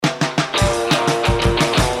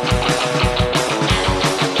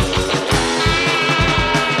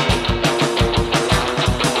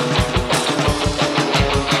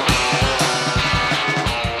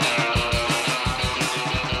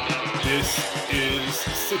is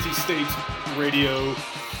City State Radio,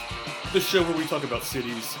 the show where we talk about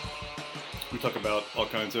cities. We talk about all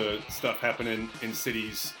kinds of stuff happening in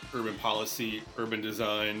cities, urban policy, urban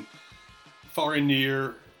design, far and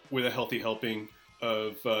near, with a healthy helping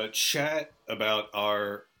of chat about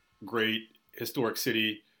our great historic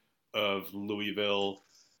city of Louisville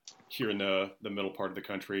here in the middle part of the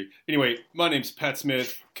country. Anyway, my name's Pat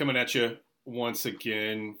Smith, coming at you once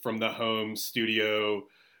again from the home studio.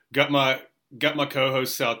 Got my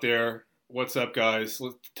co-hosts out there. What's up, guys?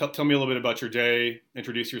 Tell me a little bit about your day.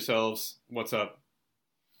 Introduce yourselves. What's up?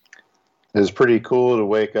 It's pretty cool to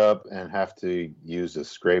wake up and have to use a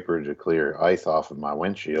scraper to clear ice off of my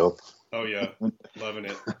windshield. Oh, yeah. Loving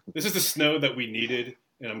it. This is the snow that we needed,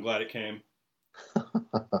 and I'm glad it came.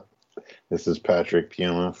 This is Patrick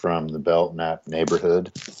Puma from the Belknap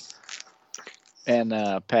neighborhood. And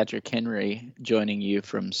Patrick Henry joining you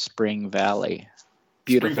from Spring Valley.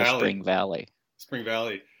 Beautiful Spring Valley. Spring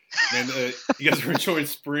Valley. Man, you guys are enjoying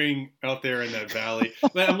spring out there in that valley.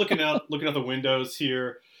 Man, I'm looking out the windows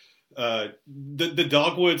here. The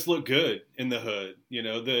dogwoods look good in the hood. You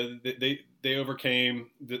know, they overcame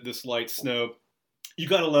this light snow. You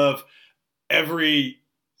gotta love every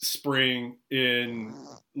spring in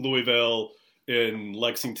Louisville, in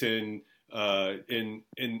Lexington, in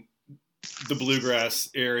the bluegrass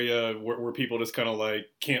area where people just kind of like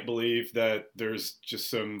can't believe that there's just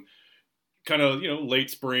some kind of, late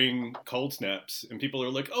spring cold snaps, and people are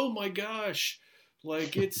like, oh my gosh,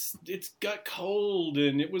 like it's got cold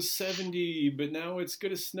and it was 70, but now it's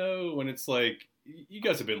gonna snow. And it's like, you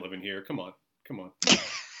guys have been living here. Come on.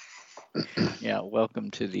 Yeah. Welcome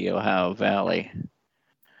to the Ohio Valley.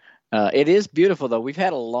 It is beautiful though. We've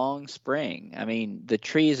had a long spring. I mean, the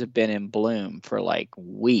trees have been in bloom for like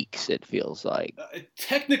weeks. It feels like.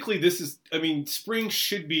 Technically spring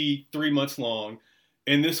should be 3 months long.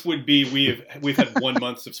 And this would be, we've had 1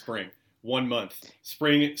 month of spring. 1 month.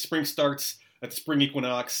 Spring starts at the spring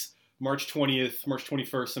equinox, March 20th, March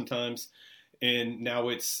 21st sometimes. And now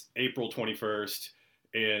it's April 21st.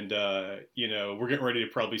 And, we're getting ready to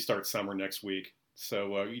probably start summer next week.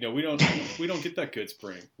 So, we don't get that good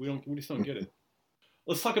spring. We just don't get it.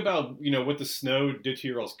 Let's talk about, what the snow did to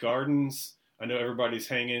your all's gardens. I know everybody's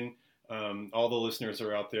hanging. All the listeners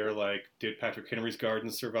are out there like, did Patrick Henry's garden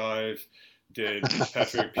survive? Did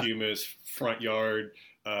Patrick Puma's front yard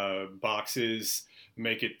boxes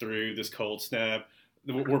make it through this cold snap?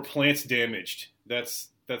 Were plants damaged? That's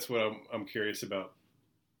what I'm curious about.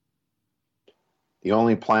 The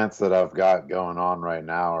only plants that I've got going on right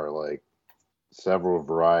now are like several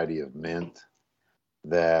variety of mint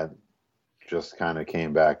that just kind of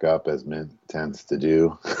came back up, as mint tends to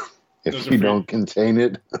do if you don't contain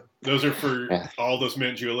it. Those are for all those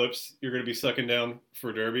mint juleps you're going to be sucking down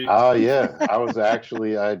for Derby? Oh, yeah.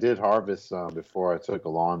 I did harvest some before I took a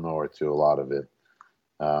lawnmower to a lot of it.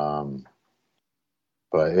 But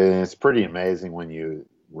it's pretty amazing when you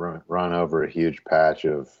run over a huge patch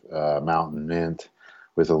of mountain mint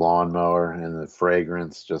with a lawnmower and the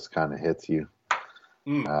fragrance just kind of hits you.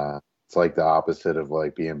 It's like the opposite of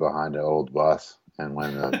like being behind an old bus, and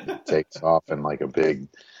when it takes off and like a big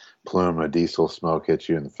plume of diesel smoke hits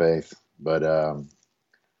you in the face. But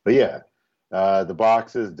yeah, the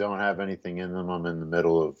boxes don't have anything in them. I'm in the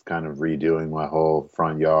middle of kind of redoing my whole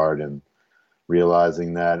front yard and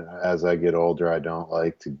realizing that as I get older, I don't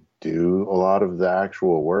like to do a lot of the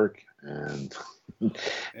actual work. And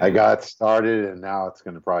I got started, and now it's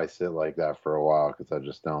going to probably sit like that for a while because I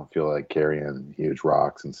just don't feel like carrying huge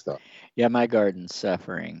rocks and stuff. Yeah, my garden's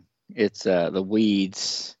suffering. It's the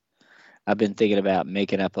weeds. I've been thinking about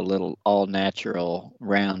making up a little all-natural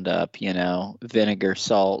Roundup, vinegar,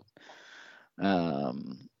 salt, a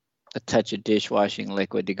touch of dishwashing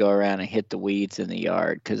liquid to go around and hit the weeds in the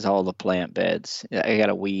yard, because all the plant beds, I got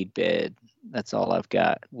a weed bed. That's all I've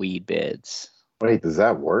got, weed beds. Wait, does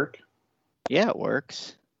that work? Yeah, it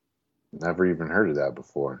works. Never even heard of that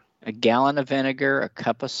before. A gallon of vinegar, a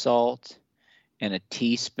cup of salt, and a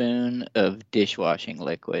teaspoon of dishwashing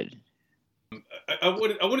liquid. I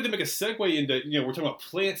wanted to make a segue into, we're talking about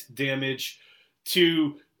plant damage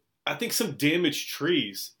to, I think, some damaged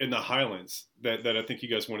trees in the Highlands that I think you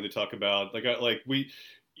guys wanted to talk about.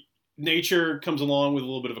 Nature comes along with a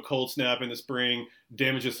little bit of a cold snap in the spring,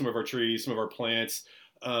 damages some of our trees, some of our plants.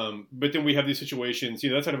 But then we have these situations,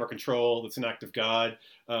 that's out of our control. That's an act of God,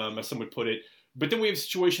 as some would put it. But then we have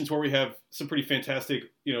situations where we have some pretty fantastic,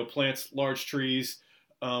 plants, large trees,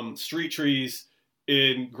 street trees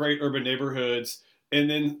in great urban neighborhoods. And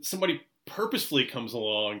then somebody purposefully comes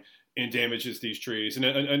along and damages these trees. And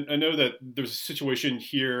I know that there's a situation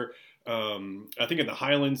here, I think in the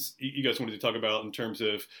Highlands, you guys wanted to talk about in terms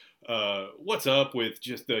of What's up with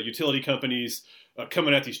just the utility companies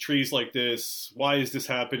coming at these trees like this? Why is this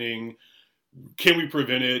happening? Can we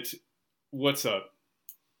prevent it? What's up?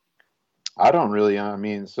 I don't really. I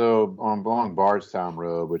mean, so along Bardstown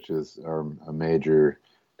Road, which is a major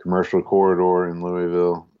commercial corridor in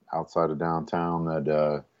Louisville, outside of downtown,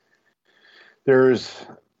 that there's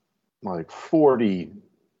like 40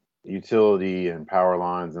 utility and power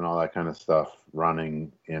lines and all that kind of stuff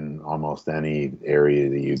running in almost any area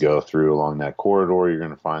that you go through along that corridor. You're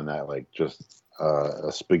going to find that like just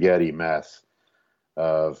a spaghetti mess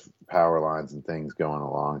of power lines and things going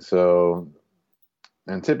along. So,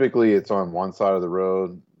 and typically it's on one side of the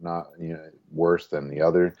road, not worse than the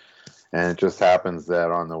other. And it just happens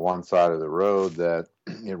that on the one side of the road that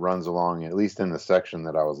it runs along, at least in the section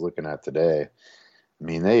that I was looking at today, I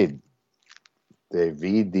mean, they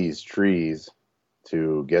V'd these trees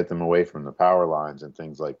to get them away from the power lines and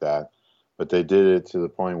things like that. But they did it to the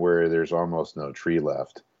point where there's almost no tree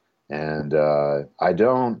left. And I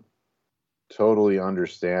don't totally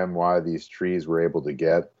understand why these trees were able to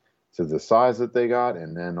get to the size that they got,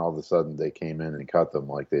 and then all of a sudden they came in and cut them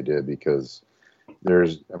like they did, because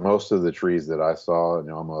there's most of the trees that I saw, and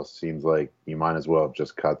it almost seems like you might as well have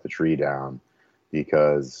just cut the tree down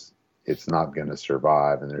because it's not going to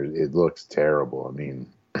survive, and it looks terrible. I mean,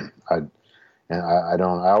 I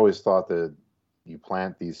always thought that you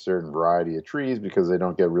plant these certain variety of trees because they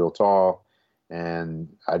don't get real tall, and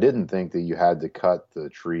I didn't think that you had to cut the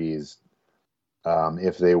trees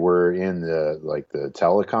if they were in the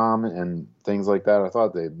telecom and things like that. I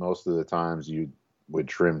thought that most of the times you would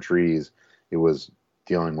trim trees, it was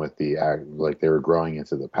dealing with like they were growing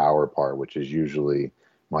into the power part, which is usually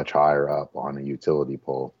much higher up on a utility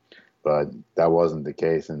pole. But that wasn't the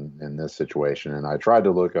case in this situation. And I tried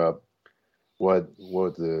to look up what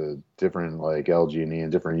the different like LG&E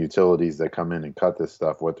and different utilities that come in and cut this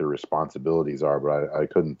stuff, what their responsibilities are, but I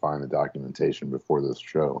couldn't find the documentation before this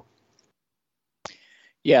show.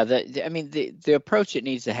 Yeah, the approach that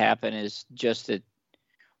needs to happen is just that,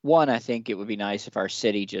 one, I think it would be nice if our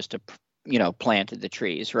city just planted the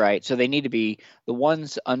trees, right? So they need to be the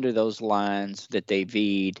ones under those lines that they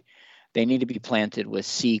V'd. They need to be planted with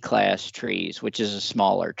C-class trees, which is a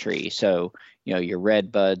smaller tree. So, your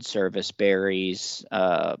redbud, service berries,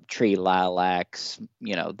 tree lilacs,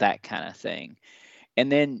 that kind of thing.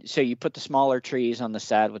 And then, so you put the smaller trees on the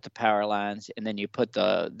side with the power lines, and then you put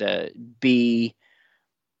the B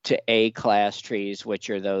to A class trees, which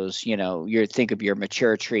are those, think of your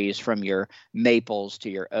mature trees from your maples to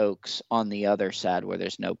your oaks on the other side where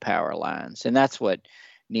there's no power lines. And that's what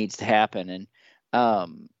needs to happen.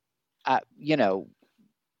 And,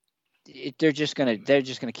 they're just gonna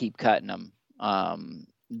keep cutting them.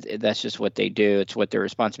 That's just what they do. It's what their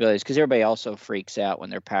responsibility is, because everybody also freaks out when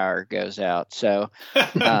their power goes out. So,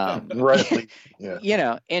 right,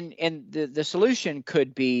 yeah. And the solution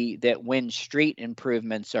could be that when street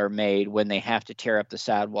improvements are made, when they have to tear up the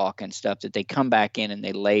sidewalk and stuff, that they come back in and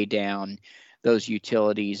they lay down those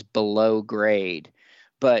utilities below grade.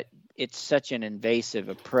 But it's such an invasive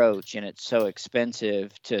approach, and it's so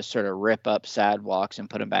expensive to sort of rip up sidewalks and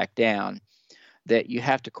put them back down, that you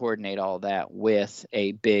have to coordinate all that with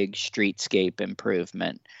a big streetscape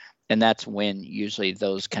improvement. And that's when usually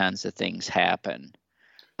those kinds of things happen.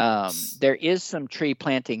 There is some tree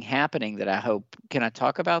planting happening that I hope. Can I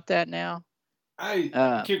talk about that now?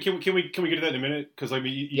 Can we get to that in a minute? Because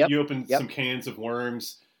you opened some cans of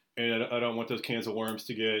worms, and I don't want those cans of worms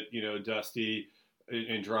to get dusty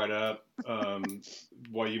and dried up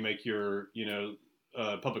while you make your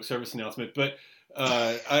public service announcement. But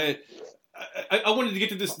I wanted to get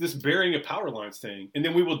to this burying of power lines thing, and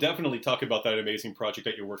then we will definitely talk about that amazing project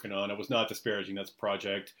that you're working on. I was not disparaging that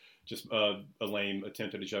project, just a lame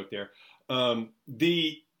attempt at a joke there.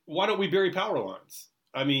 Why don't we bury power lines?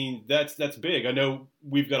 I mean, that's big. I know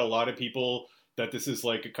we've got a lot of people that this is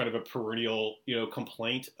like a kind of a perennial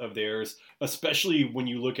complaint of theirs, especially when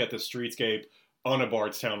you look at the streetscape on a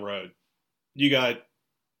Bardstown Road. You got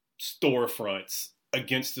storefronts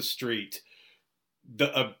against the street,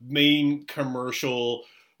 a main commercial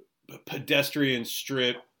pedestrian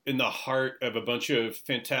strip in the heart of a bunch of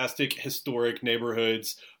fantastic historic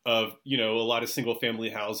neighborhoods of a lot of single family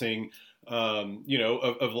housing, of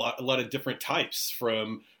a lot of different types,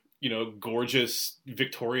 from gorgeous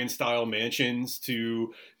Victorian style mansions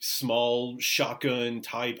to small shotgun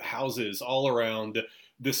type houses all around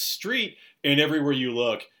the street. And everywhere you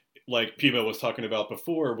look, like Pima was talking about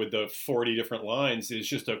before with the 40 different lines, is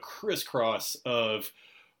just a crisscross of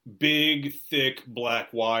big, thick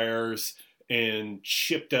black wires and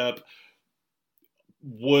chipped up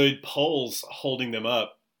wood poles holding them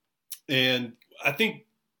up. And I think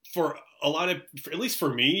for a lot of, at least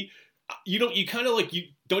for me, you kind of like, you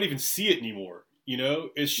don't even see it anymore.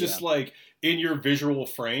 It's just like in your visual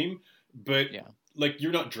frame, but like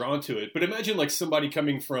you're not drawn to it. But imagine like somebody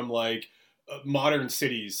coming from like modern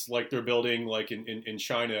cities, like they're building like in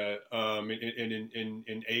China,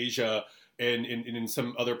 in Asia, and in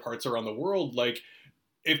some other parts around the world. Like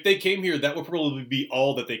if they came here, that would probably be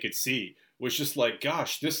all that they could see, was just like,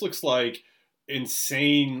 gosh, this looks like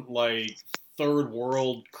insane, like third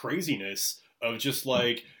world craziness of just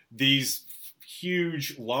like these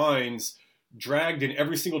huge lines dragged in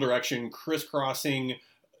every single direction, crisscrossing,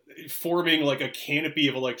 forming like a canopy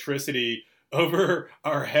of electricity over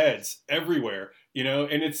our heads everywhere,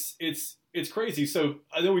 and it's crazy. So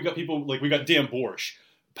I know we got people like, we got Dan Borsch,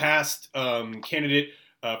 past candidate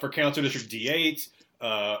for Council District D8,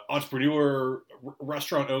 entrepreneur,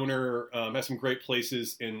 restaurant owner, has some great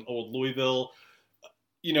places in Old Louisville.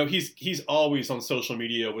 He's always on social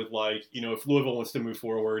media with like, if Louisville wants to move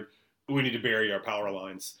forward, we need to bury our power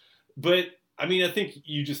lines. But I mean, I think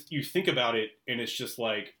you think about it and it's just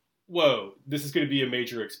like, whoa, this is going to be a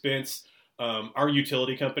major expense. Our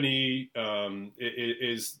utility company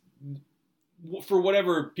is, for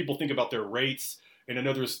whatever people think about their rates, and I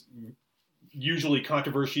know there's usually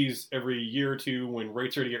controversies every year or two when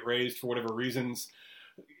rates are to get raised for whatever reasons.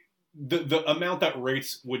 The amount that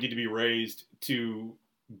rates would need to be raised to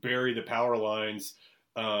bury the power lines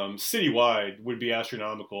citywide would be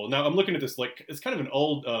astronomical. Now I'm looking at this, like, it's kind of an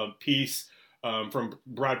old piece from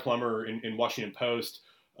Brad Plummer in Washington Post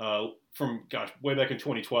from, way back in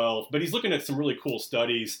 2012. But he's looking at some really cool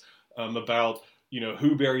studies about,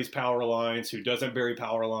 who buries power lines, who doesn't bury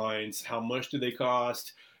power lines, how much do they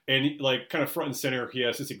cost. And like kind of front and center, he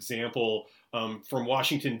has this example from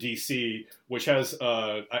Washington, D.C., which has,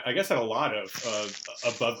 I guess, had a lot of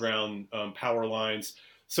above ground power lines.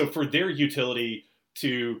 So for their utility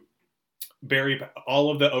to bury all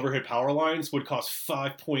of the overhead power lines would cost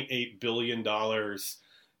 $5.8 billion.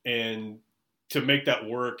 And to make that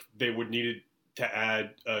work, they would need to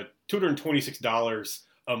add $226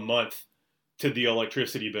 a month to the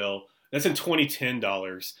electricity bill. That's in 2010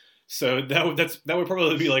 dollars. So that would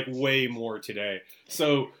probably be like way more today.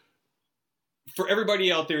 So for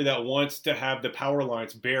everybody out there that wants to have the power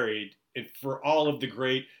lines buried, and for all of the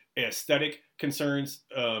great aesthetic concerns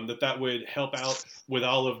that would help out with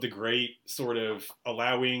all of the great sort of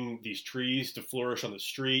allowing these trees to flourish on the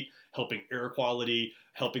street, helping air quality,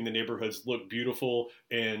 helping the neighborhoods look beautiful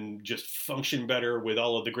and just function better with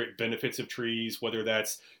all of the great benefits of trees, whether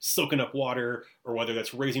that's soaking up water or whether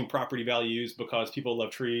that's raising property values because people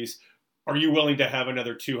love trees. Are you willing to have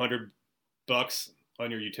another $200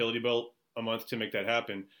 on your utility bill a month to make that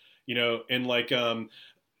happen? And like, and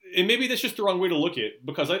maybe that's just the wrong way to look at it,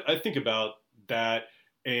 because I think about that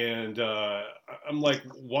and I'm like,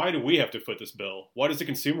 why do we have to foot this bill? Why does the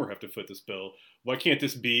consumer have to foot this bill? Why can't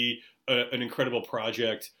this be an incredible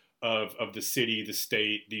project of the city, the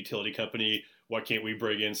state, the utility company? Why can't we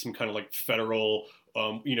bring in some kind of like federal,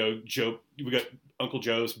 Joe, we got Uncle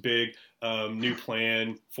Joe's big new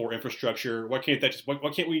plan for infrastructure. Why can't that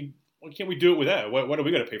why can't we do it with that? Why do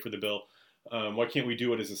we got to pay for the bill? Why can't we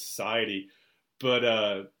do it as a society?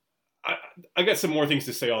 But I got some more things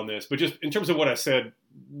to say on this, but just in terms of what I said,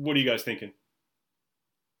 what are you guys thinking?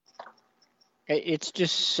 It's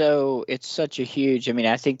such a huge,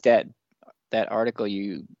 I think that article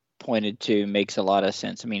you pointed to makes a lot of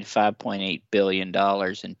sense. $5.8 billion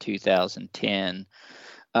in 2010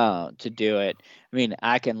 to do it.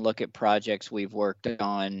 I can look at projects we've worked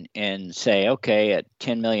on and say, okay, at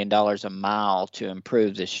 $10 million a mile to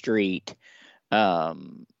improve the street,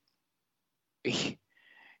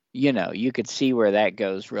 you could see where that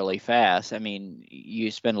goes really fast.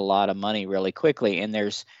 You spend a lot of money really quickly, and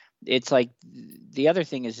it's like, the other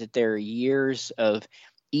thing is that there are years of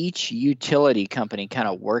each utility company kind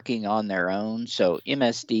of working on their own. So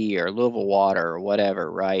MSD or Louisville Water or whatever,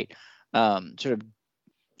 right? Sort of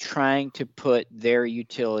trying to put their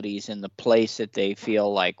utilities in the place that they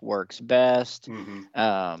feel like works best,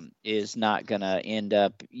 is not going to end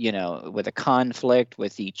up, with a conflict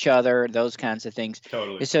with each other, those kinds of things.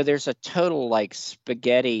 Totally. So there's a total like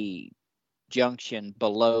spaghetti junction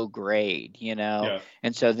below grade, Yeah.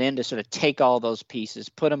 And so then to sort of take all those pieces,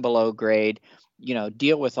 put them below grade,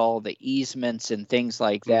 deal with all the easements and things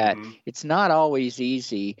like that. It's not always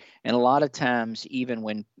easy. And a lot of times, even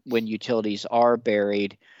when utilities are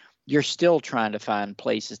buried, you're still trying to find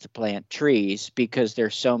places to plant trees because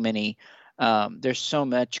there's so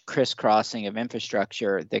much crisscrossing of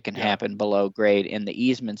infrastructure that can happen below grade, and the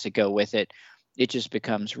easements that go with it. It just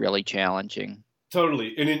becomes really challenging.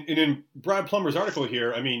 Totally. And in Brad Plummer's article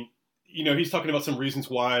here, he's talking about some reasons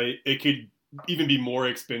why it could even be more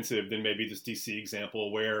expensive than maybe this DC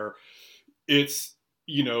example, where it's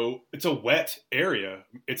it's a wet area,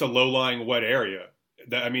 it's a low-lying wet area.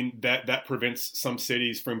 That prevents some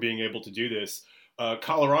cities from being able to do this.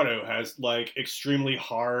 Colorado has like extremely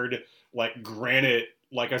hard like granite,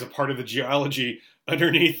 like as a part of the geology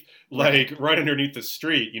underneath, like right underneath the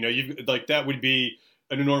street. You like that would be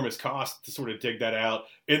an enormous cost to sort of dig that out.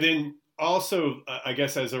 And then also, I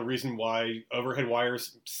guess as a reason why overhead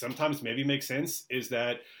wires sometimes maybe make sense is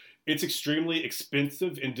that it's extremely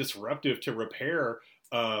expensive and disruptive to repair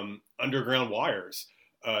underground wires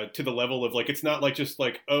to the level of like, it's not like just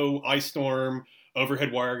like, oh, ice storm,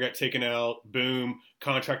 overhead wire got taken out, boom,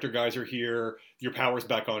 contractor guys are here, your power's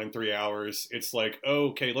back on in 3 hours. It's like, oh,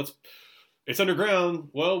 okay, it's underground.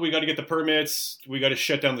 Well, we got to get the permits. We got to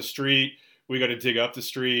shut down the street. We got to dig up the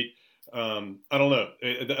street. I don't know.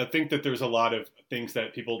 I think that there's a lot of things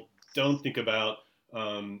that people don't think about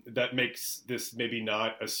that makes this maybe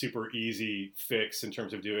not a super easy fix in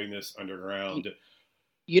terms of doing this underground.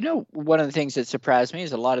 One of the things that surprised me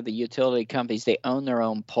is a lot of the utility companies, they own their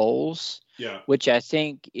own poles. Yeah. Which I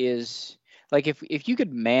think is like if you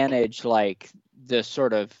could manage like the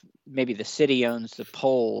sort of maybe the city owns the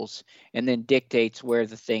poles and then dictates where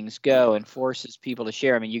the things go and forces people to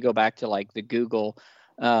share. I mean, you go back to like the Google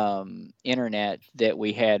internet that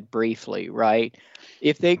we had briefly, right?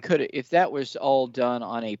 If that was all done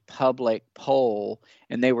on a public pole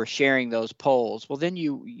and they were sharing those poles, well, then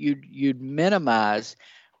you'd minimize,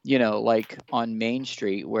 like on Main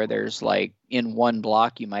Street where there's like in one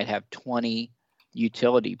block, you might have 20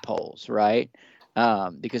 utility poles, right?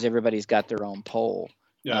 Because everybody's got their own pole.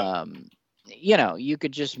 Yeah. You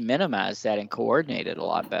could just minimize that and coordinate it a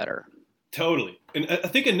lot better. Totally. And I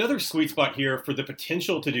think another sweet spot here for the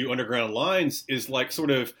potential to do underground lines is like sort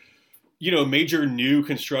of, major new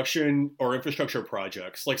construction or infrastructure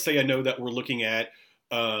projects. Like say I know that we're looking at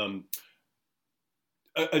a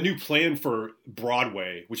new plan for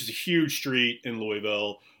Broadway, which is a huge street in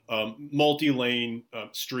Louisville, multi-lane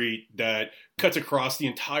street that cuts across the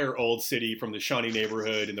entire old city from the Shawnee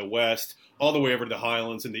neighborhood in the west all the way over to the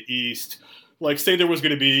Highlands in the east. Like say there was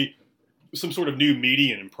going to be some sort of new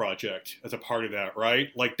median project as a part of that, right?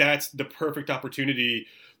 Like that's the perfect opportunity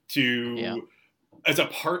to, as a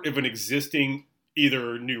part of an existing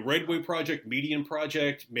either new railway project, median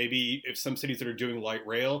project, maybe if some cities that are doing light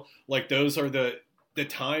rail, like those are the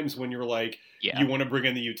times when you're like, you want to bring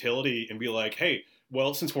in the utility and be like, hey,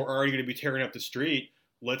 well, since we're already going to be tearing up the street,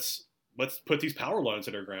 let's put these power lines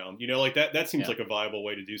underground. Like that seems like a viable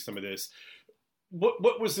way to do some of this.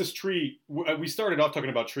 What was this tree? We started off talking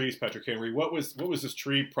about trees, Patrick Henry. What was this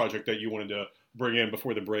tree project that you wanted to bring in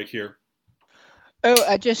before the break here?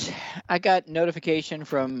 Oh, I got notification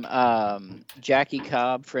from Jackie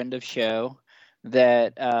Cobb, friend of show,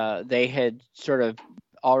 that they had sort of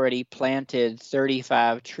already planted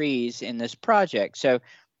 35 trees in this project. So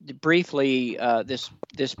briefly,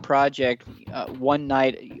 this project, one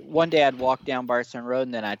day I'd walk down Bardstown Road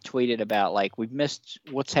and then I tweeted about like, we've missed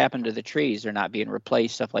what's happened to the trees. They're not being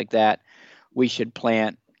replaced, stuff like that. We should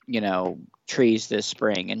plant, trees this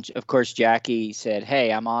spring. And of course, Jackie said,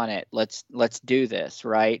 hey, I'm on it. Let's do this.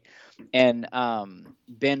 Right. And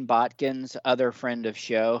Ben Botkins, other friend of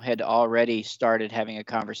show, had already started having a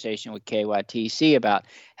conversation with KYTC about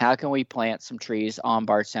how can we plant some trees on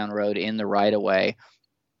Bardstown Road in the right of way,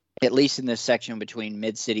 at least in this section between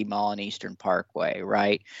Mid-City Mall and Eastern Parkway,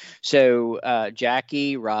 right? So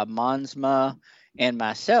Jackie, Rob Monsma, and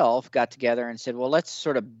myself got together and said, well, let's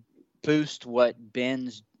sort of boost what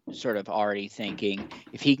Ben's sort of already thinking.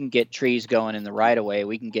 If he can get trees going in the right-of-way,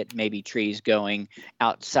 we can get maybe trees going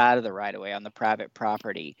outside of the right-of-way on the private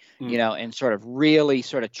property, and sort of really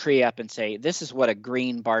sort of tree up and say, this is what a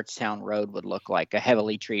green Bardstown Road would look like, a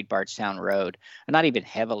heavily treed Bardstown Road. Not even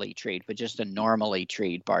heavily treed, but just a normally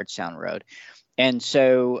treed Bardstown Road. And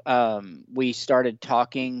so we started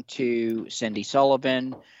talking to Cindy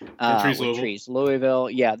Sullivan with Trees Louisville.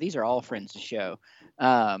 Yeah, these are all friends of the show.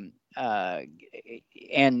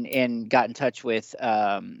 And got in touch with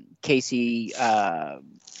Casey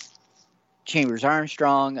Chambers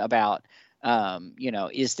Armstrong about,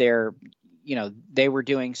 is there, they were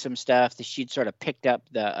doing some stuff that she'd sort of picked up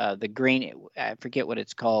the green, I forget what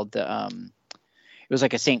it's called. It was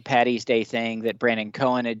like a St. Patty's Day thing that Brandon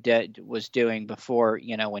Cohen was doing before,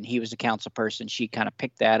 when he was a council person. She kind of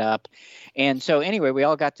picked that up. And so anyway, we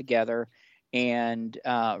all got together. And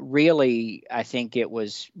really, I think it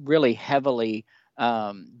was really heavily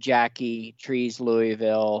Jackie, Trees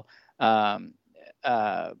Louisville,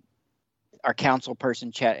 our council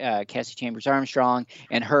person, Cassie Chambers Armstrong,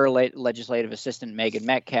 and her legislative assistant, Megan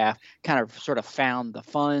Metcalf, kind of sort of found the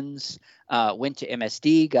funds, went to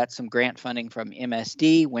MSD, got some grant funding from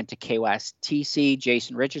MSD, went to KYTC,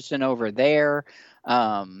 Jason Richardson over there,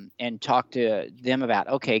 and talked to them about,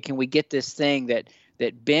 okay, can we get this thing that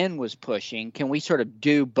Ben was pushing? Can we sort of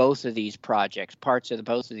do both of these projects, parts of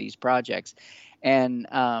both of these projects? And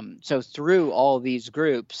so through all these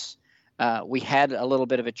groups, we had a little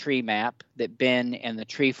bit of a tree map that Ben and the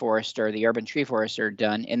tree forester, the urban tree forester,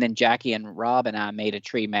 done, and then Jackie and Rob and I made a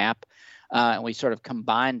tree map, and we sort of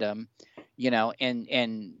combined them,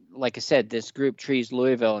 and like I said, this group Trees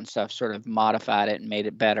Louisville and stuff sort of modified it and made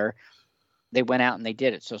it better. They went out and they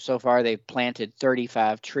did it. So far they've planted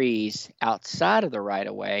 35 trees outside of the right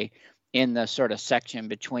of way in the sort of section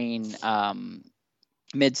between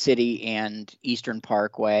Mid-City and Eastern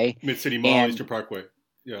Parkway. Mid-City Mall, Eastern Parkway.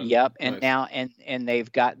 Yeah. Yep. And nice. now, and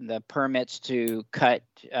they've gotten the permits to cut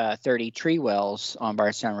 30 tree wells on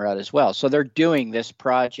Bardstown Road as well. So they're doing this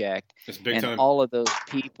project, It's big and time. all of those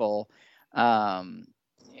people, they're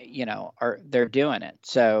doing it.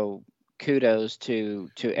 So kudos to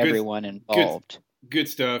everyone involved. Good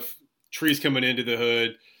stuff. Trees coming into the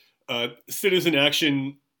hood. Citizen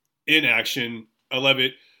action in action. I love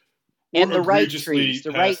it. And the right trees,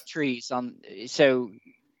 so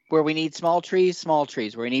where we need small trees,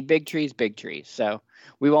 where we need big trees. So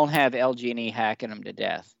we won't have LG&E hacking them to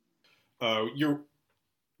death. You're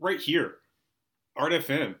right here. Art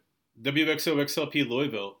FM, WXO XLP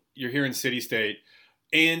Louisville. You're here in City State.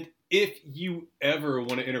 And if you ever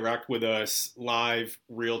want to interact with us live,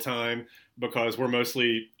 real time, because we're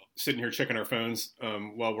mostly sitting here checking our phones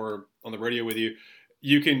while we're on the radio with you,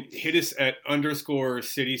 you can hit us at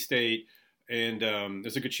 _City State, and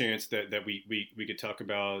there's a good chance that we could talk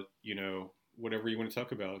about, whatever you want to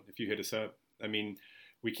talk about if you hit us up. I mean,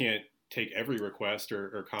 we can't take every request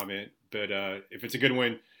or comment, but if it's a good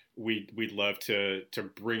one, we'd love to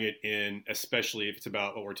bring it in, especially if it's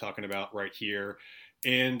about what we're talking about right here.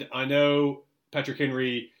 And I know, Patrick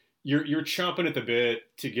Henry, you're chomping at the bit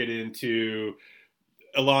to get into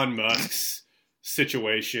Elon Musk's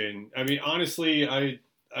situation. I mean, honestly, I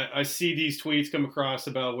see these tweets come across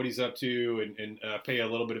about what he's up to and pay a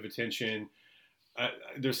little bit of attention.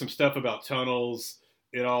 There's some stuff about tunnels.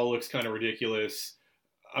 It all looks kind of ridiculous.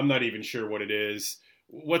 I'm not even sure what it is.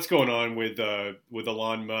 What's going on with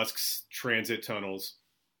Elon Musk's transit tunnels?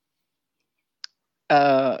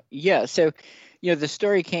 Yeah. So, the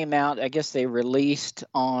story came out. I guess they released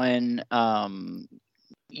on.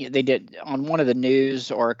 They did on one of the news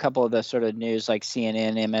or a couple of the sort of news like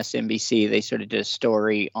CNN, MSNBC. They sort of did a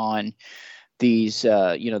story on these,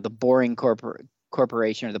 the Boring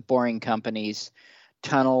Corporation or the Boring Company's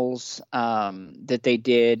tunnels that they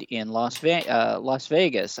did in Las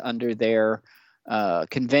Vegas under their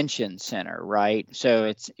convention center, right?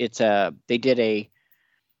 So they did a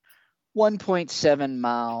 1.7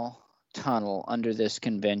 mile tunnel under this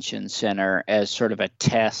convention center as sort of a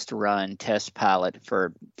test pilot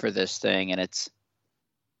for this thing, and it's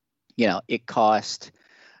it cost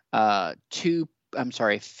a little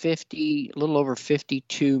over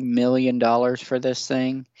 $52 million for this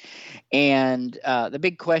thing. And the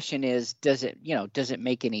big question is, does it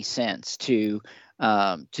make any sense to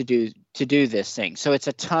do this thing? So it's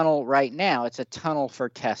a tunnel right now. It's a tunnel for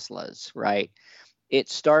Teslas, right? It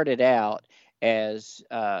started out as,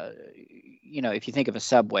 if you think of a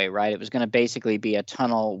subway, right, it was going to basically be a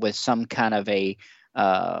tunnel with some kind of a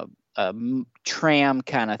tram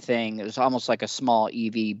kind of thing. It was almost like a small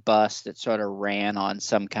EV bus that sort of ran on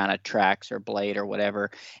some kind of tracks or blade or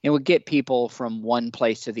whatever. It would get people from one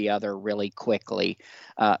place to the other really quickly.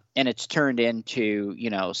 And it's turned into,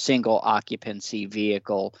 single occupancy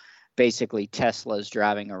vehicle, basically Teslas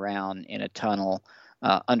driving around in a tunnel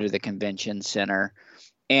under the convention center.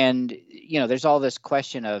 And, there's all this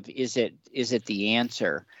question of, is it the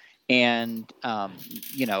answer? And, I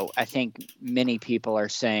think many people are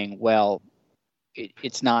saying, well,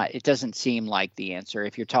 it's not, it doesn't seem like the answer.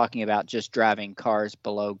 If you're talking about just driving cars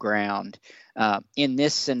below ground, in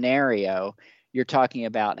this scenario, you're talking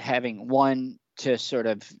about having you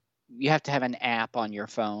have to have an app on your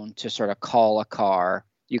phone to sort of call a car.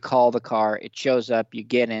 You call the car, it shows up, you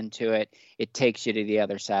get into it, it takes you to the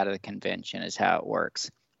other side of the convention is how it works.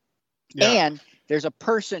 Yeah. And there's a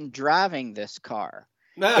person driving this car.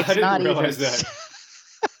 I didn't realize that.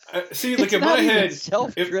 See, like in my head,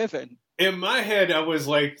 self-driven. In my head, I was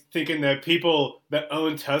like thinking that people that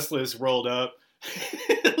own Teslas rolled up,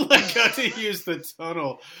 got to use the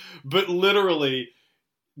tunnel, but literally,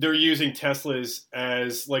 they're using Teslas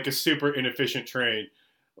as like a super inefficient train.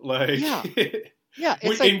 Like, yeah. Yeah,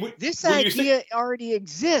 it's this idea already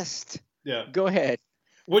exists. Yeah. Go ahead.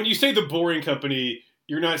 When you say the Boring Company,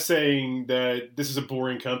 you're not saying that this is a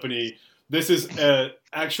boring company. This is an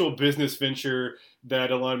actual business venture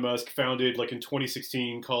that Elon Musk founded like in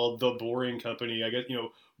 2016 called the Boring Company. I guess,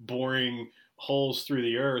 boring holes through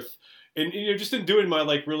the earth. And, just in doing my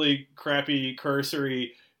like really crappy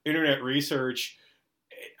cursory internet research,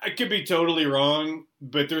 I could be totally wrong,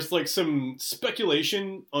 but there's like some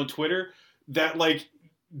speculation on Twitter that like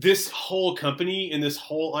this whole company and this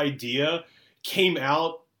whole idea came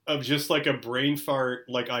out of just like a brain fart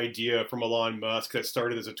like idea from Elon Musk that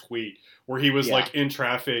started as a tweet where he was like in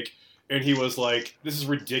traffic and he was like, this is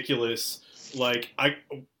ridiculous. Like I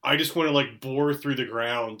just want to like bore through the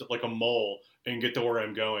ground like a mole and get to where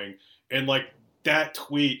I'm going. And like that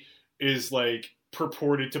tweet is like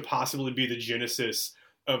purported to possibly be the genesis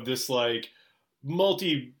of this like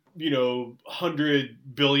 $100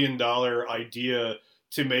 billion idea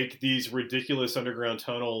to make these ridiculous underground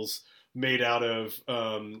tunnels made out of,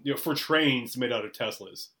 for trains made out of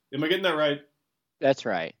Teslas. Am I getting that right? That's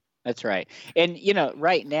right. That's right. And,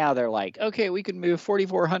 right now they're like, okay, we can move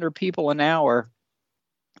 4,400 people an hour.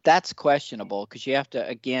 That's questionable because you have to,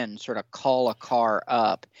 again, sort of call a car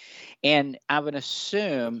up. And I would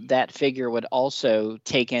assume that figure would also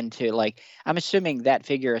take into I'm assuming that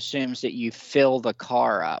figure assumes that you fill the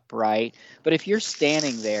car up, right? But if you're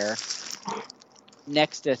standing there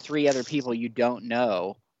next to 3 other people you don't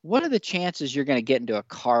know, what are the chances you're going to get into a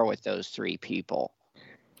car with those 3 people?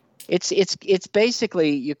 It's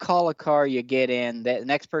basically you call a car, you get in, the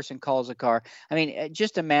next person calls a car. I mean,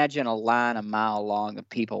 just imagine a line a mile long of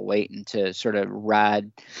people waiting to sort of ride,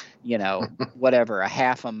 whatever, a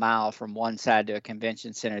half a mile from one side to a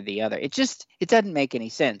convention center to the other. It doesn't make any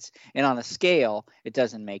sense. And on a scale, it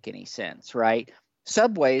doesn't make any sense, right?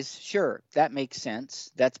 Subways, sure, that makes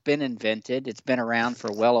sense. That's been invented. It's been around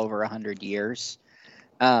for well over 100 years.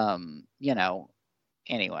 Anyway.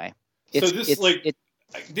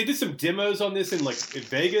 They did some demos on this in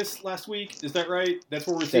Vegas last week. Is that right? That's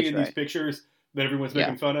where we're seeing these pictures that everyone's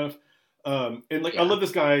making fun of. I love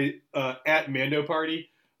this guy at Mando Party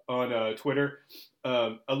on Twitter.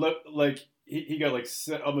 I love he got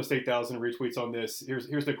almost 8,000 retweets on this.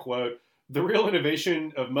 Here's the quote: "The real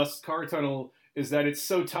innovation of Musk's car tunnel is that it's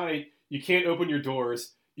so tight you can't open your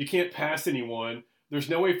doors, you can't pass anyone. There's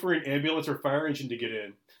no way for an ambulance or fire engine to get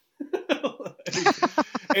in."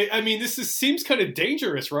 I mean, seems kind of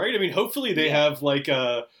dangerous, right? I mean, hopefully they have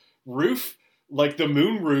a roof, like the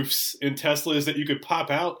moon roofs in Teslas that you could pop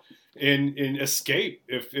out and escape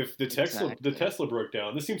if the Tesla broke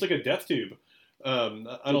down. This seems like a death tube. I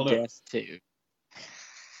don't know. Death tube.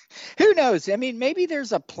 Who knows? I mean, maybe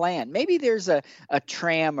there's a plan. Maybe there's a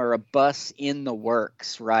tram or a bus in the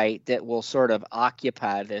works, right, that will sort of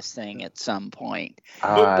occupy this thing at some point.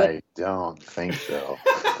 I don't think so.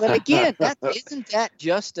 But again, isn't that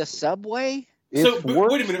just a subway? Wait a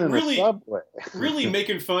minute. Really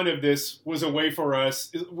making fun of this was a way for us.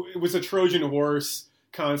 It was a Trojan horse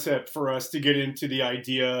concept for us to get into the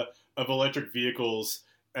idea of electric vehicles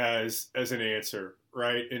as an answer,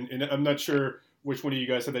 right? And I'm not sure which one of you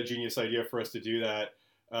guys had that genius idea for us to do that.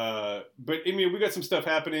 But I mean, we got some stuff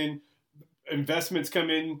happening. Investments come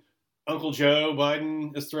in. Uncle Joe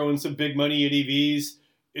Biden is throwing some big money at EVs.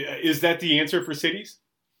 Is that the answer for cities?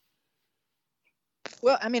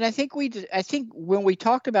 Well, I mean, I think when we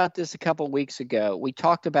talked about this a couple of weeks ago, we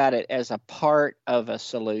talked about it as a part of a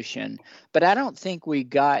solution, but I don't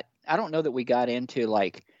know that we got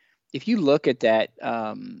into if you look at that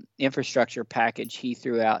infrastructure package he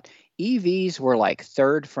threw out, EVs were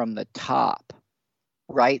third from the top,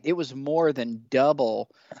 right? It was more than double,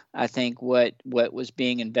 I think, what was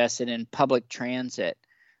being invested in public transit.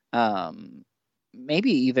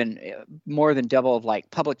 Maybe even more than double of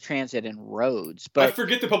public transit and roads. But I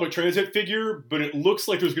forget the public transit figure, but it looks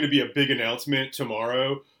like there's going to be a big announcement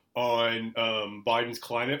tomorrow on Biden's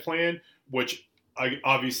climate plan, which I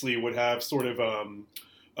obviously would have sort of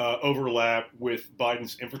overlap with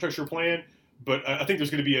Biden's infrastructure plan. But I think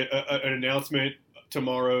there's going to be an announcement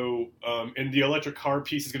tomorrow, and the electric car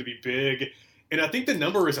piece is going to be big. And I think the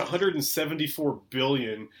number is $174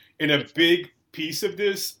 billion, and a big piece of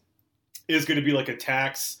this is going to be a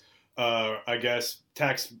tax,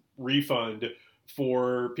 tax refund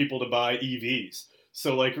for people to buy EVs.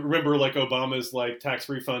 So remember Obama's tax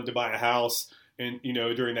refund to buy a house, and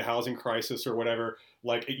during the housing crisis or whatever,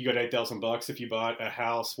 you got $8,000 if you bought a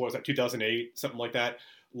house. What was that, 2008, something like that?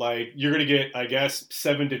 You're going to get, I guess,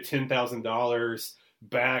 $7,000 to $10,000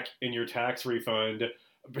 back in your tax refund.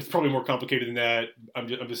 It's probably more complicated than that. I'm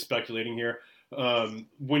just speculating here.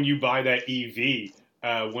 When you buy that EV.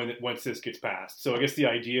 once this gets passed. So I guess the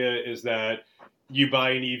idea is that you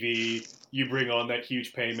buy an EV, you bring on that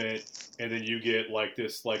huge payment, and then you get like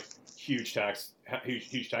this like huge tax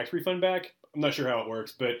refund back. I'm not sure how it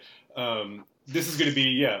works, but this is going to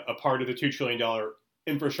be a part of the $2 trillion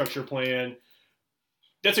infrastructure plan.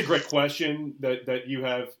 That's a great question that you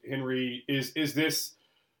have, Henry. Is this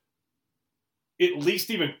at least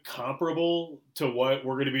even comparable to what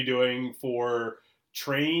we're going to be doing for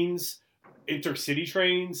trains, intercity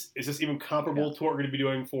trains? Is this even comparable to what we're going to be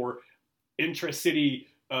doing for intracity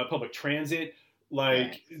public transit?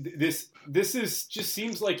 Like this is just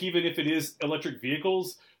seems like even if it is electric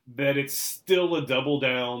vehicles, that it's still a double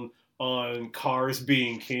down on cars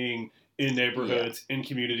being king in neighborhoods, in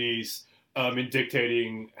communities, and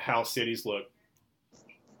dictating how cities look.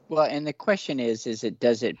 Well, and the question is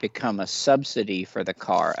does it become a subsidy for the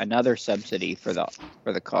car, another subsidy for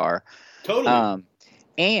the car? Totally.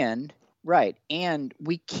 And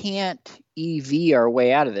we can't EV our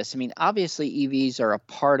way out of this. I mean, obviously EVs are a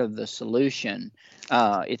part of the solution.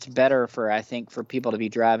 It's better I think for people to be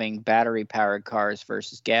driving battery powered cars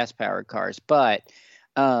versus gas powered cars. But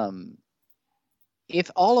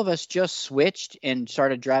if all of us just switched and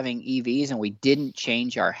started driving EVs and we didn't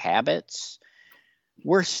change our habits,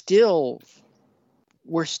 we're still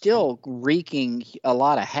reaping a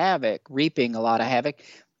lot of havoc.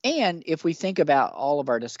 And if we think about all of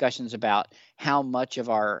our discussions about how much of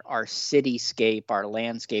our cityscape, our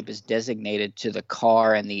landscape is designated to the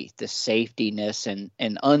car and the safetiness and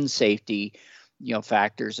unsafety,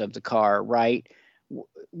 factors of the car, right?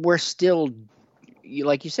 We're still,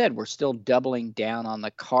 like you said, we're still doubling down on the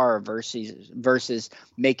car versus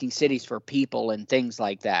making cities for people and things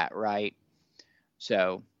like that, right?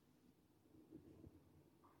 So,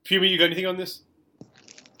 Phoebe, you got anything on this?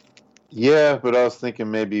 Yeah, but I was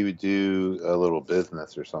thinking maybe we do a little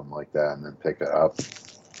business or something like that and then pick it up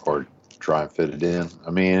or try and fit it in.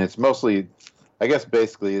 I mean, it's mostly, I guess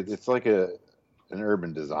basically it's like an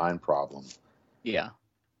urban design problem. Yeah.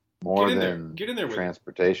 More than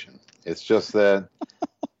transportation. It's just that,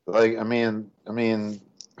 like, I mean,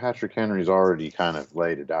 Patrick Henry's already kind of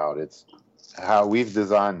laid it out. It's how we've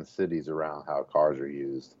designed the cities around how cars are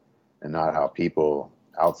used and not how people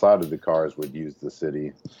outside of the cars would use the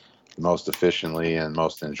city most efficiently and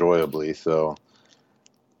most enjoyably. So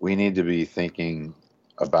we need to be thinking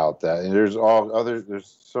about that. And there's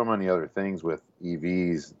so many other things with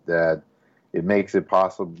EVs that it makes it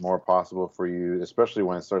more possible for you, especially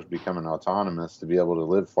when it starts becoming autonomous, to be able to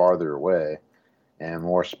live farther away and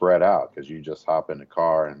more spread out because you just hop in a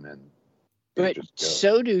car and then. But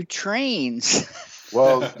so do trains.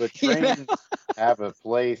 Well, the trains have a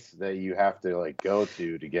place that you have to like go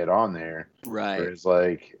to get on there. Right. Whereas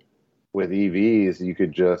like with EVs, you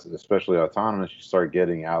could just, especially autonomous, you start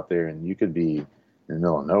getting out there and you could be in the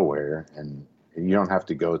middle of nowhere and you don't have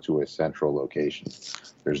to go to a central location.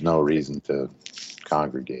 There's no reason to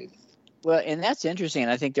congregate. Well, and that's interesting.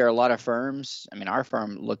 I think there are a lot of firms. I mean, our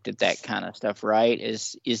firm looked at that kind of stuff, right?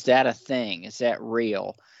 Is that a thing? Is that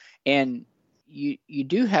real? And you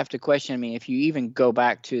do have to question. I mean, if you even go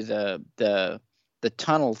back to the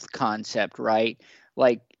tunnel concept, right?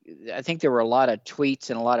 Like, I think there were a lot of tweets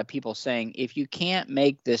and a lot of people saying, if you can't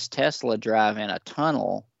make this Tesla drive in a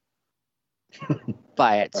tunnel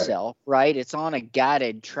by itself, right? It's on a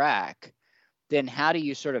guided track. Then how do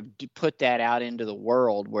you sort of put that out into the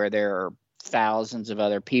world where there are thousands of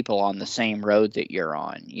other people on the same road that you're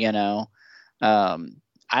on?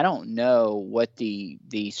 I don't know what the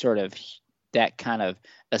sort of that kind of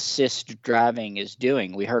assist driving is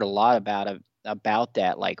doing. We heard a lot about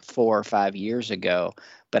that like 4 or 5 years ago,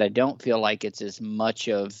 but I don't feel like it's as much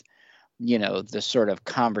of, the sort of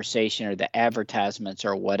conversation or the advertisements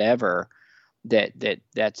or whatever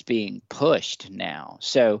that's being pushed now.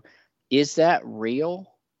 So is that real?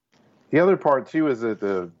 The other part too is that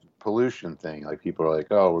the pollution thing, like people are like,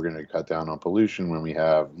 oh, we're going to cut down on pollution when we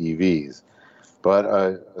have EVs. But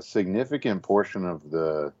a significant portion of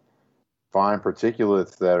the fine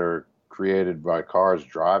particulates that are created by cars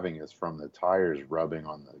driving is from the tires rubbing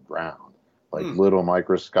on the ground. Like little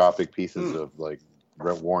microscopic pieces of like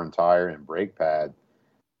worn tire and brake pad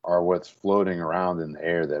are what's floating around in the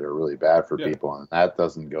air that are really bad for people, and that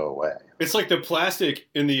doesn't go away. It's like the plastic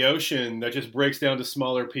in the ocean that just breaks down to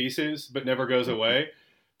smaller pieces but never goes away.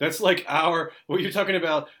 That's like what you're talking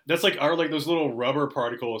about, that's like those little rubber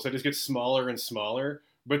particles that just get smaller and smaller,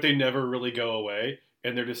 but they never really go away,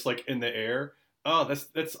 and they're just like in the air. Oh,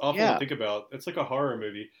 that's awful to think about. It's like a horror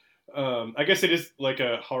movie. I guess it is like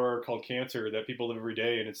a horror called Cancer that people live every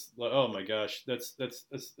day, and it's like, oh my gosh, that's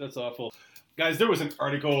awful. Guys, there was an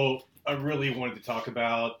article I really wanted to talk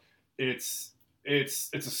about. It's It's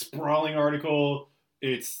a sprawling article.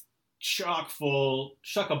 It's chock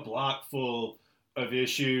a block full of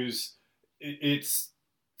issues. It's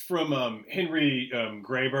from Henry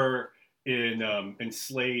Graeber in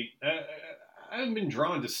Slate. I haven't been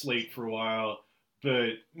drawn to Slate for a while,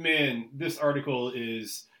 but man, this article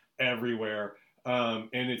is everywhere. And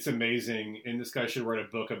it's amazing. And this guy should write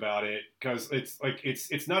a book about it because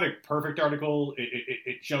it's not a perfect article.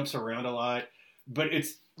 It jumps around a lot, but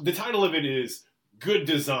the title of it is "Good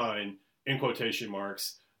Design" in quotation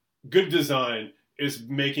marks. Good design is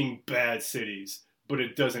making bad cities, but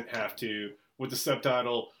it doesn't have to. With the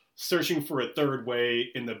subtitle "Searching for a Third Way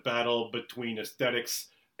in the Battle Between Aesthetics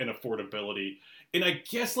and Affordability." And I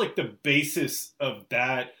guess like the basis of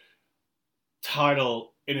that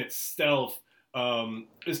title in itself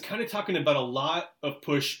is kind of talking about a lot of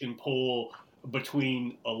push and pull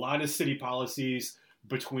between a lot of city policies,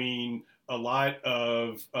 between a lot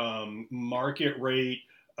of market rate,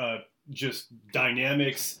 just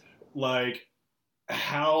dynamics, like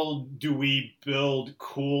how do we build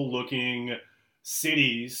cool looking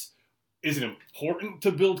cities? Is it important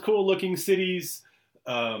to build cool looking cities?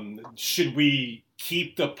 Should we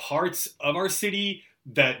keep the parts of our city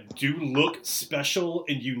that do look special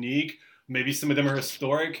and unique? Maybe some of them are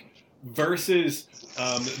historic versus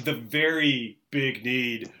the very big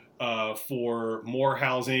need for more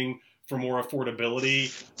housing, for more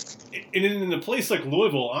affordability. And in a place like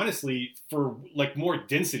Louisville, honestly, for like more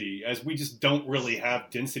density, as we just don't really have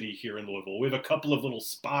density here in Louisville. We have a couple of little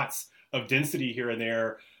spots of density here and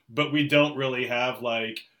there, but we don't really have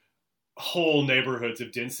like whole neighborhoods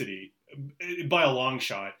of density by a long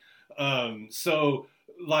shot. So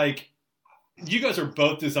like you guys are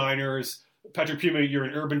both designers. Patrick Puma, you're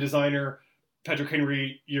an urban designer. Patrick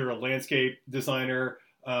Henry, you're a landscape designer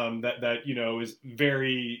that is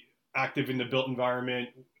very active in the built environment,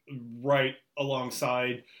 right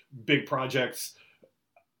alongside big projects.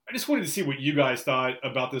 I just wanted to see what you guys thought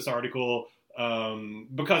about this article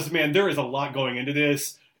because, man, there is a lot going into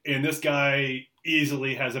this, and this guy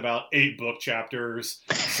easily has about 8 book chapters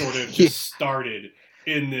sort of just started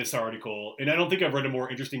in this article. And I don't think I've read a more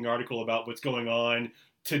interesting article about what's going on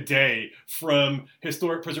today, from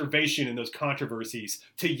historic preservation and those controversies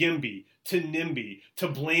to YIMBY, to NIMBY, to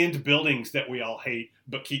bland buildings that we all hate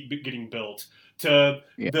but keep getting built, to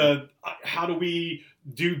the how do we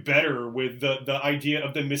do better with the idea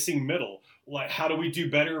of the missing middle? Like, how do we do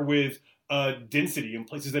better with density in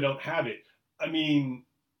places that don't have it? I mean,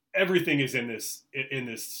 everything is in this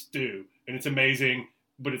stew, and it's amazing,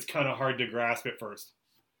 but it's kind of hard to grasp at first.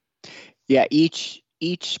 Yeah, each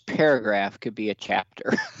paragraph could be a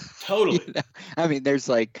chapter. Totally. I mean, there's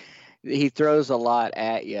like, he throws a lot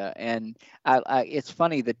at you, and I it's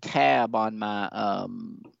funny, the tab on my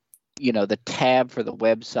the tab for the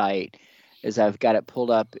website, as I've got it pulled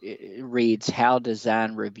up, it reads "How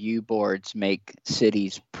Design Review Boards Make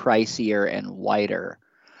Cities Pricier and Whiter."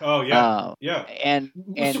 Oh yeah, yeah. And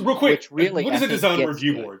so real quick, really, what is a design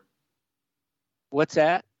review board? What's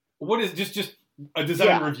that? What is just a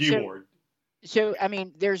design review board? So, I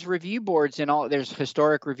mean, there's review boards and all. There's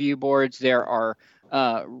historic review boards. There are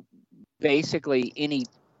basically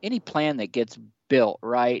any plan that gets built,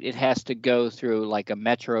 right? It has to go through like a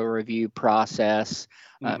metro review process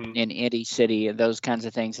in any city and those kinds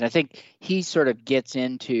of things. And I think he sort of gets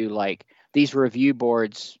into like these review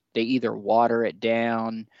boards. They either water it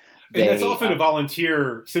down. And that's often a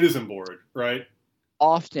volunteer citizen board, right?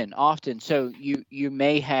 Often. So you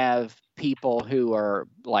may have people who are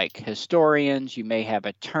like historians, you may have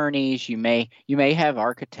attorneys, you may have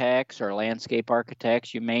architects or landscape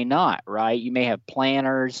architects, you may not, right? You may have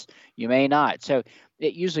planners, you may not. So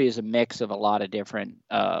it usually is a mix of a lot of different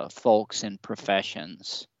folks and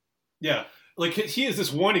professions. Yeah. Like he has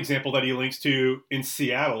this one example that he links to in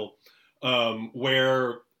Seattle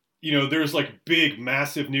where, there's like big,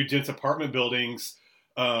 massive new dense apartment buildings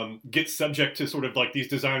get subject to sort of like these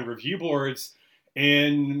design review boards,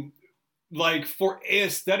 and like for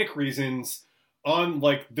aesthetic reasons on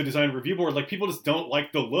like the design review board, like people just don't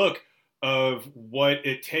like the look of what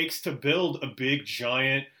it takes to build a big,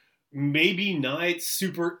 giant, maybe not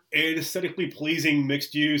super aesthetically pleasing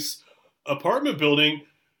mixed use apartment building.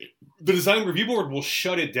 The design review board will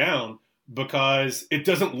shut it down because it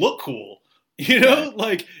doesn't look cool.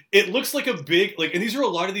 Like it looks like a big, like, and these are a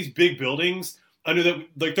lot of these big buildings. I know that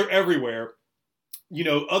like they're everywhere.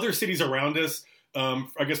 Other cities around us,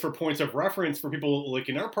 I guess for points of reference for people like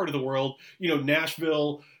in our part of the world,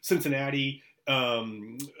 Nashville, Cincinnati,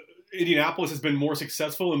 Indianapolis has been more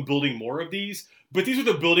successful in building more of these. But these are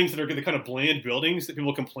the buildings that are the kind of bland buildings that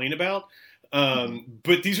people complain about.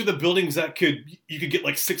 But these are the buildings that you could get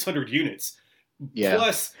like 600 units. Yeah.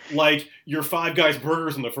 Plus, like, your Five Guys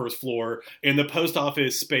burgers on the first floor and the post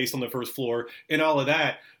office space on the first floor and all of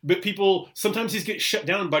that. But people, sometimes these get shut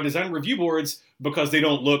down by design review boards because they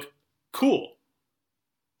don't look cool.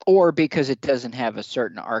 Or because it doesn't have a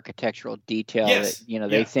certain architectural detail Yes. that,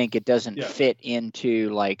 they think it doesn't Yeah. fit into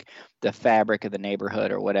like the fabric of the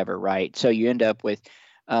neighborhood or whatever, right? So you end up with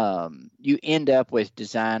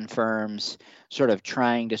design firms sort of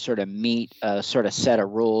trying to sort of meet a sort of set of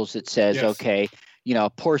rules that says, Yes. okay, a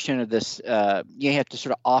portion of this, you have to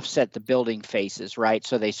sort of offset the building faces, right?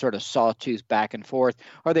 So they sort of sawtooth back and forth,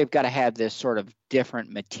 or they've got to have this sort of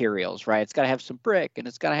different materials, right? It's got to have some brick and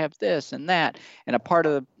it's got to have this and that. And a part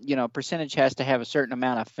of the, percentage has to have a certain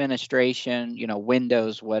amount of fenestration,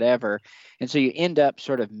 windows, whatever. And so you end up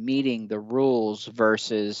sort of meeting the rules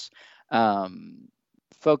versus,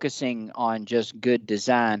 focusing on just good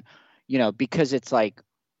design, because it's like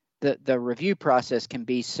the review process can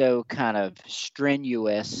be so kind of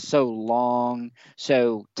strenuous, so long,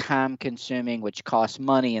 so time consuming, which costs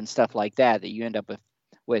money and stuff like that, that you end up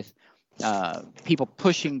with people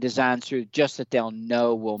pushing designs through just that they'll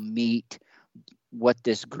know will meet what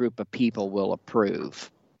this group of people will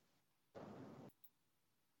approve.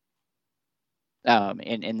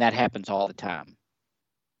 And that happens all the time.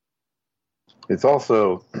 It's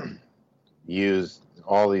also used,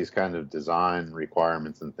 all these kind of design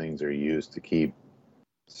requirements and things are used to keep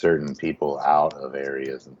certain people out of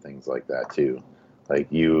areas and things like that too. Like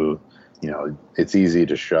it's easy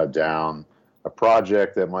to shut down a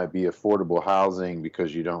project that might be affordable housing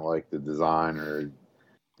because you don't like the design, or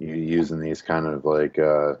you're using these kind of like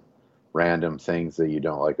random things that you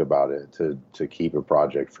don't like about it to keep a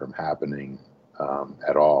project from happening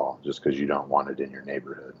at all, just because you don't want it in your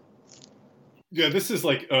neighborhood. Yeah, this is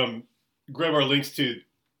like, grab our links to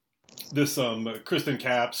this Kristen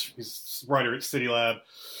Capps, he's a writer at City Lab,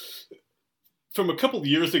 from a couple of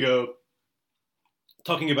years ago,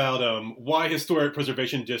 talking about why historic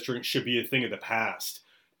preservation districts should be a thing of the past.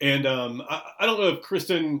 And I don't know if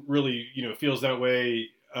Kristen really, feels that way.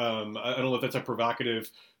 I don't know if that's a provocative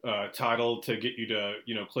title to get you to,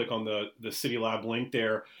 click on the City Lab link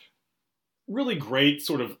there. Really great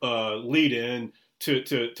sort of lead in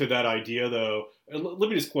to that idea, though. Let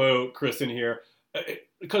me just quote Kristen here,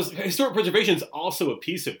 because historic preservation is also a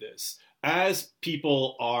piece of this. As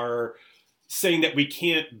people are saying that we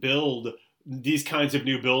can't build these kinds of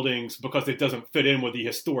new buildings because it doesn't fit in with the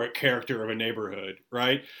historic character of a neighborhood,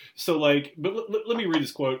 right? So, but let me read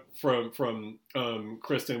this quote from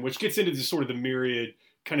Kristen, which gets into sort of the myriad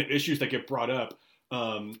kind of issues that get brought up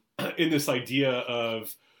in this idea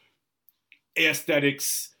of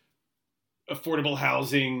aesthetics, affordable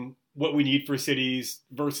housing, what we need for cities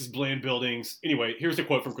versus bland buildings. Anyway, here's a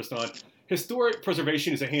quote from Kristen. Historic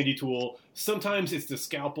preservation is a handy tool. Sometimes it's the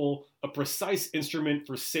scalpel, a precise instrument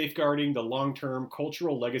for safeguarding the long-term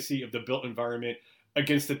cultural legacy of the built environment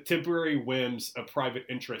against the temporary whims of private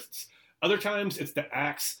interests. Other times it's the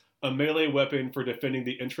axe, a melee weapon for defending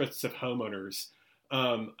the interests of homeowners.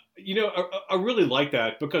 I really like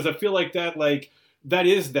that, because I feel like that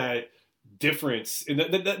is that difference, and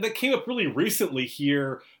that came up really recently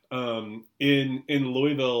here in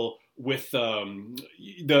Louisville with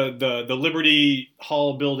the Liberty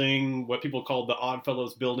Hall building, what people called the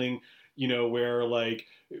Oddfellows building, where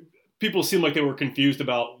people seem like they were confused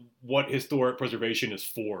about what historic preservation is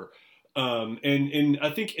for. And I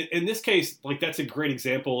think in this case, that's a great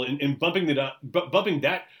example, and bumping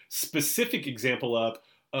that specific example up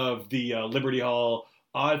of the Liberty Hall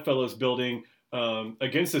Oddfellows building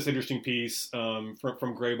against this interesting piece from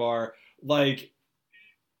Graybar.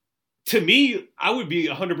 To me, I would be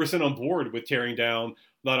 100% on board with tearing down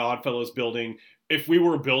that Oddfellows building if we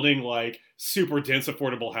were building super dense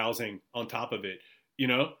affordable housing on top of it.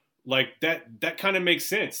 That kind of makes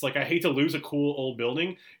sense. I hate to lose a cool old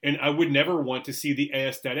building, and I would never want to see the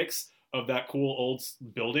aesthetics of that cool old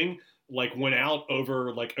building went out over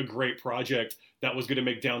a great project that was going to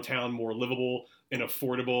make downtown more livable and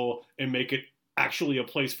affordable and make it actually a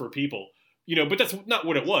place for people. But that's not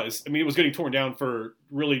what it was. I mean, it was getting torn down for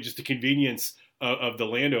really just the convenience of the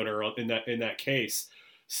landowner in that case.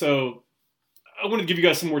 So I wanted to give you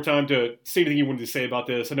guys some more time to say anything you wanted to say about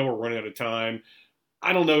this. I know we're running out of time.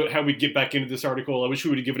 I don't know how we'd get back into this article. I wish we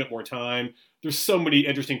would have given it more time. There's so many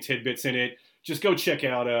interesting tidbits in it. Just go check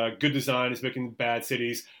out Good Design is Making Bad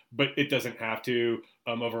Cities, but it doesn't have to,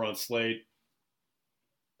 over on Slate.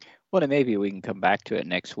 Well, maybe we can come back to it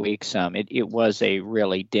next week. It was a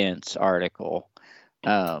really dense article.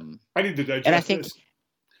 I need to digest and I think, this.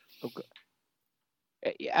 Okay.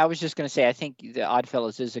 I was just going to say, I think the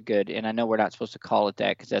Oddfellows is a good, and I know we're not supposed to call it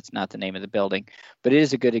that because that's not the name of the building, but it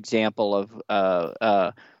is a good example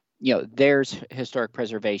of, there's historic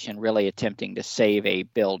preservation really attempting to save a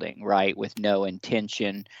building, right, with no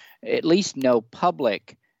intention, at least no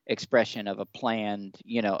public expression of a planned,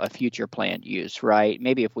 a future planned use, right?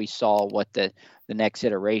 Maybe if we saw what the next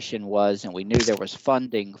iteration was and we knew there was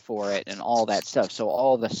funding for it and all that stuff. So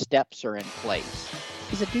all the steps are in place.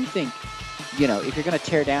 Because I do think, if you're going to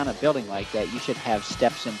tear down a building like that, you should have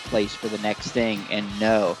steps in place for the next thing and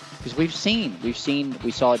know. Because we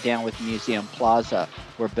saw it down with Museum Plaza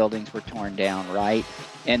where buildings were torn down, right?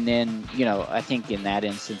 And then, I think in that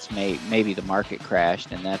instance, maybe the market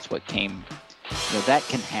crashed and that's what came. That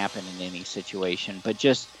can happen in any situation, but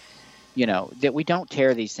just, that we don't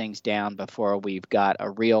tear these things down before we've got a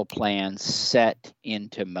real plan set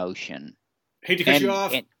into motion. Hate to cut you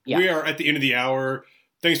off. We are at the end of the hour.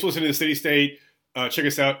 Thanks for listening to the City State. Check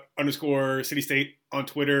us out _City State on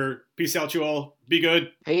Twitter. Peace out, you all. Be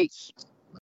good. Peace.